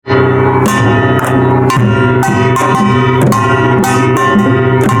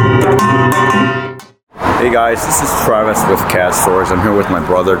this is Travis with CAD Stories. I'm here with my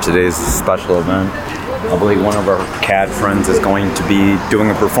brother. Today's a special event. I believe one of our CAD friends is going to be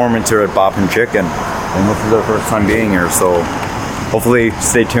doing a performance here at Boppin' Chicken, and this is their first time being here, so hopefully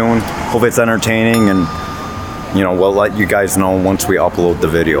stay tuned. Hopefully it's entertaining, and we'll let you guys know once we upload the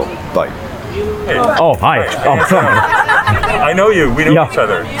video. Bye. Hey. Oh, hi. Oh, sorry. I know you. We know each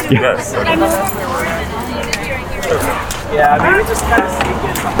other. Yes. Yeah, maybe just kind of sneak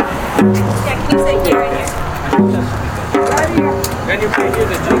in. Yeah, can you say here and here? Can you preview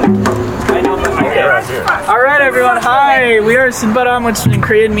the I know, but Alright everyone, hi! We are Sinbaram, which in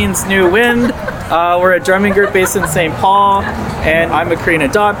Korean means new wind. We're a drumming group based in St. Paul, and I'm a Korean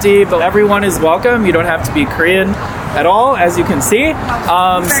adoptee, but everyone is welcome. You don't have to be Korean at all, as you can see.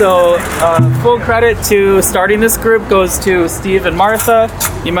 Full credit to starting this group goes to Steve and Martha.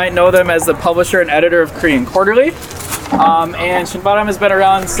 You might know them as the publisher and editor of Korean Quarterly. And Sinbaram has been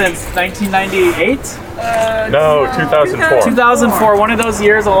around since 1998. No, 2004. 2004, one of those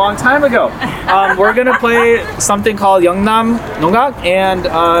years a long time ago. We're gonna play something called Yeongnam Nonggak, and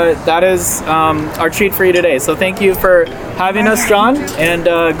that is our treat for you today. So thank you for having us, John, and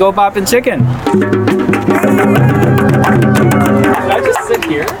go Boppin' Chicken. Should I just sit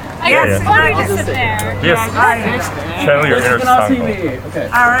here? Yes, why don't you sit there? Yes. Channel your inner song. Okay.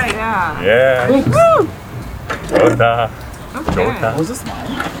 All right, yeah. Yeah. Woo! Jota. Jota. Was this mine?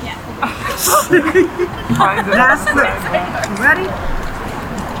 Last clip. Ready?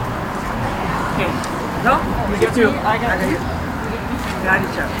 Okay. No? You get two. I got you. Got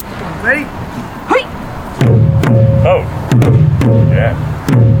each other. Ready? Oh. Yeah.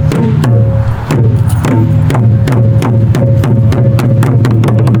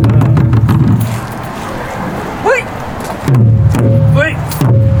 Wait! Wait!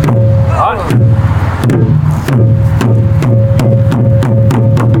 Hot.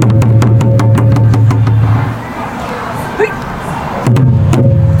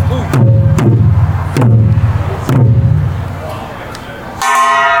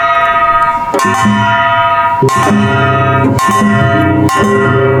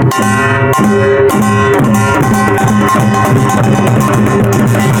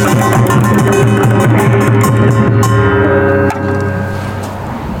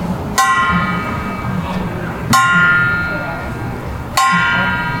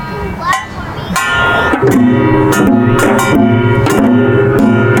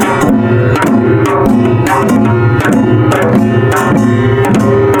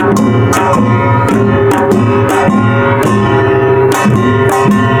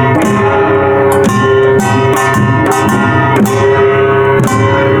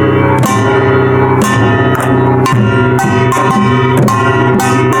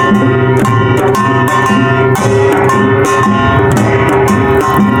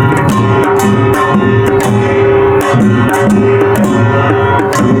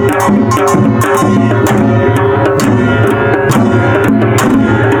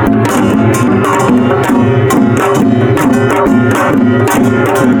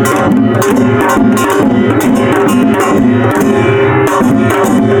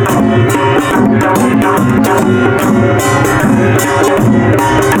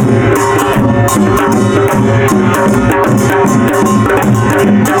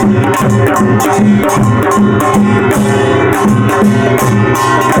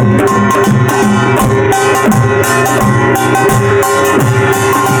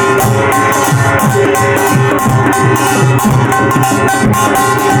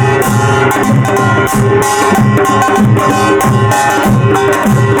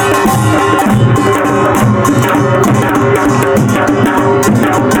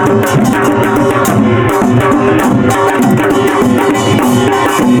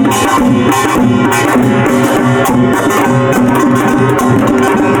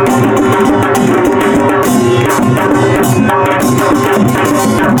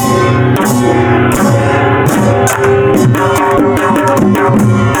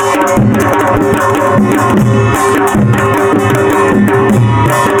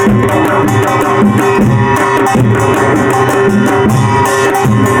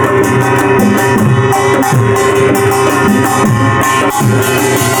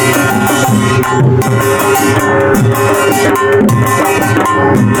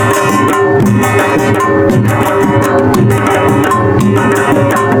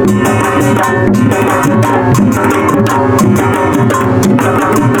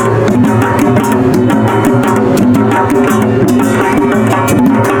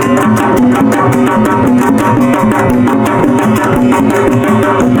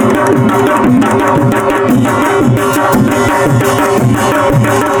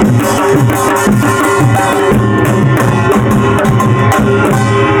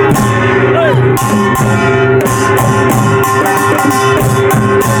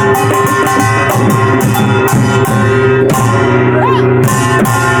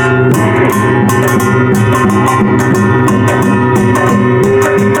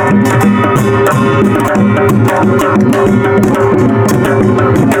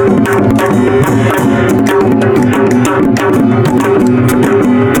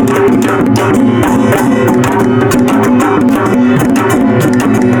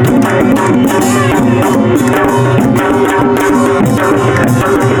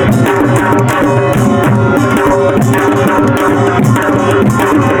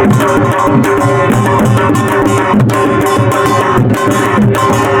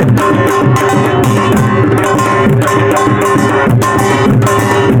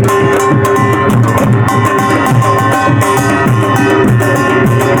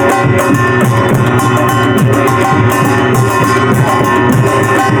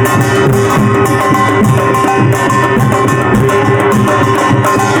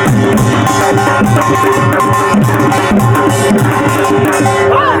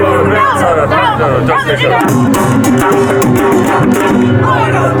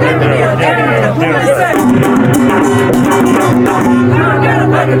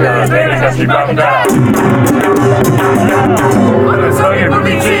 Industry bottom down. So you're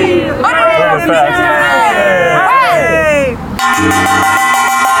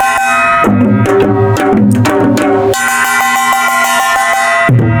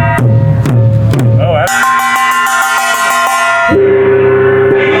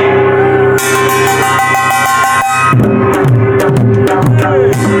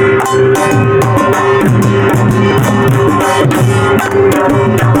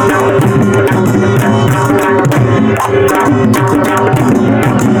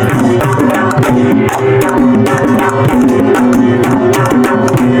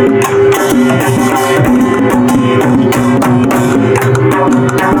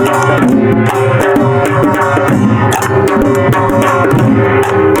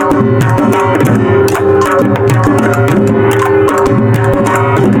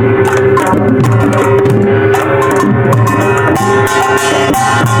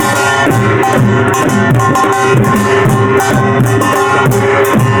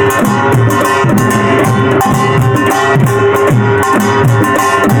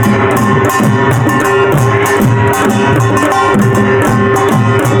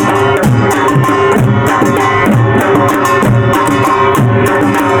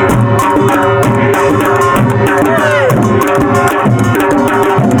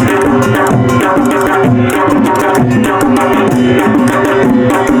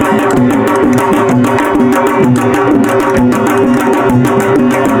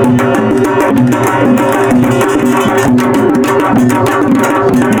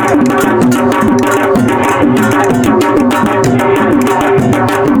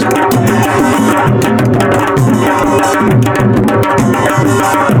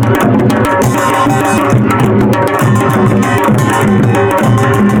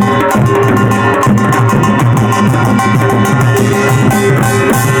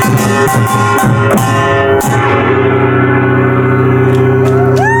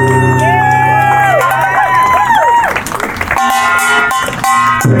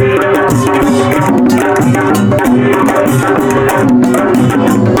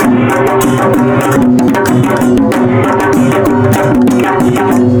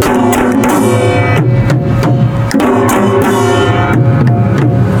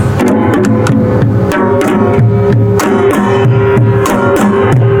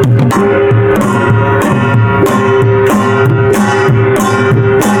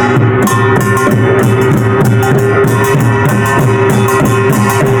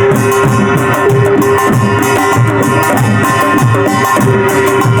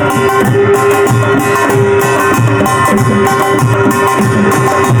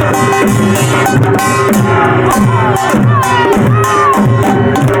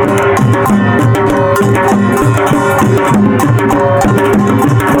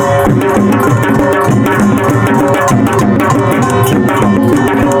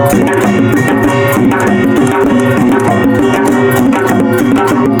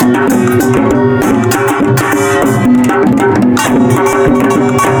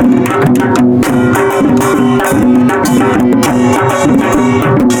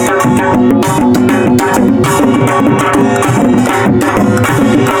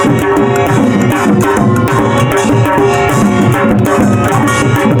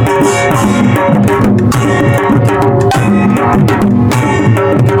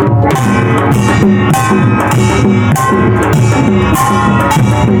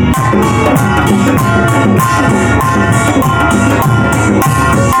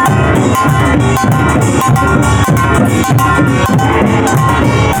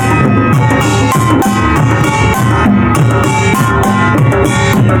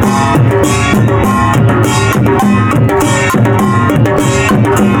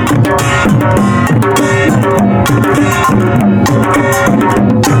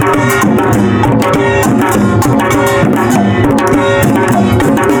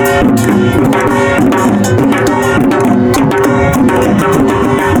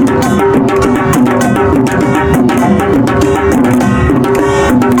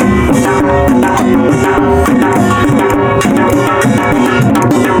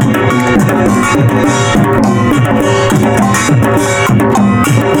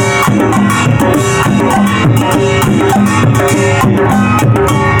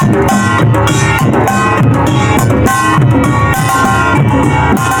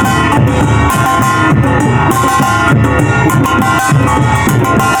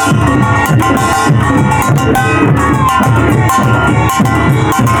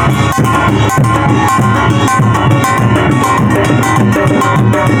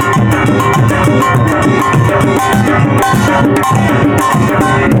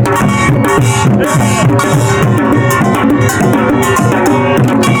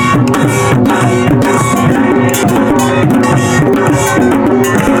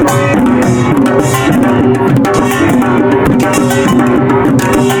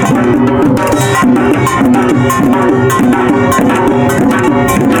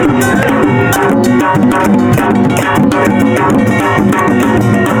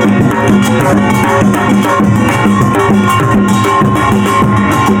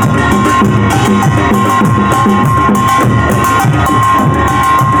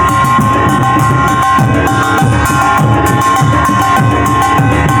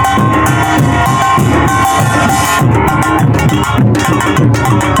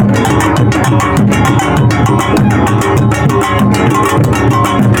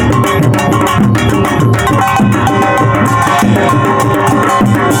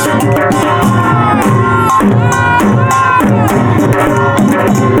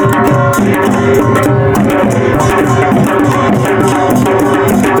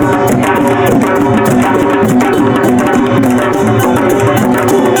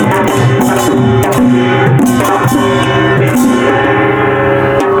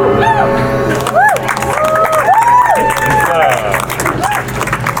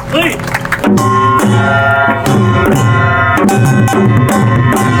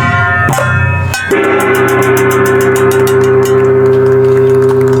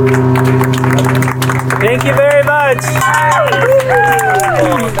Thank you very much.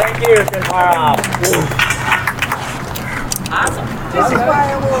 Thank you, Sinbara. Awesome. This is why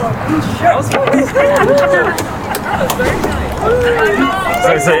I will.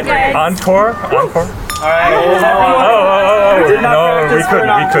 So is it encore? Encore? Alright. Oh, no, we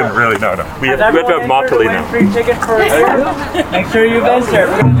couldn't really, no. We have to have Motley now. Free ticket for Make sure you register.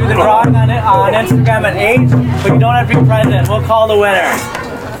 We're going to do the drawing on Instagram at 8, but you don't have to be present. We'll call the winner.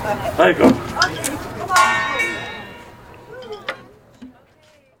 There you go.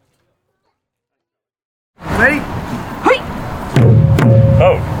 Ready?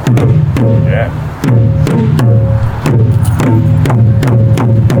 Oh, yeah.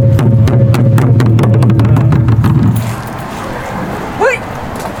 Wait.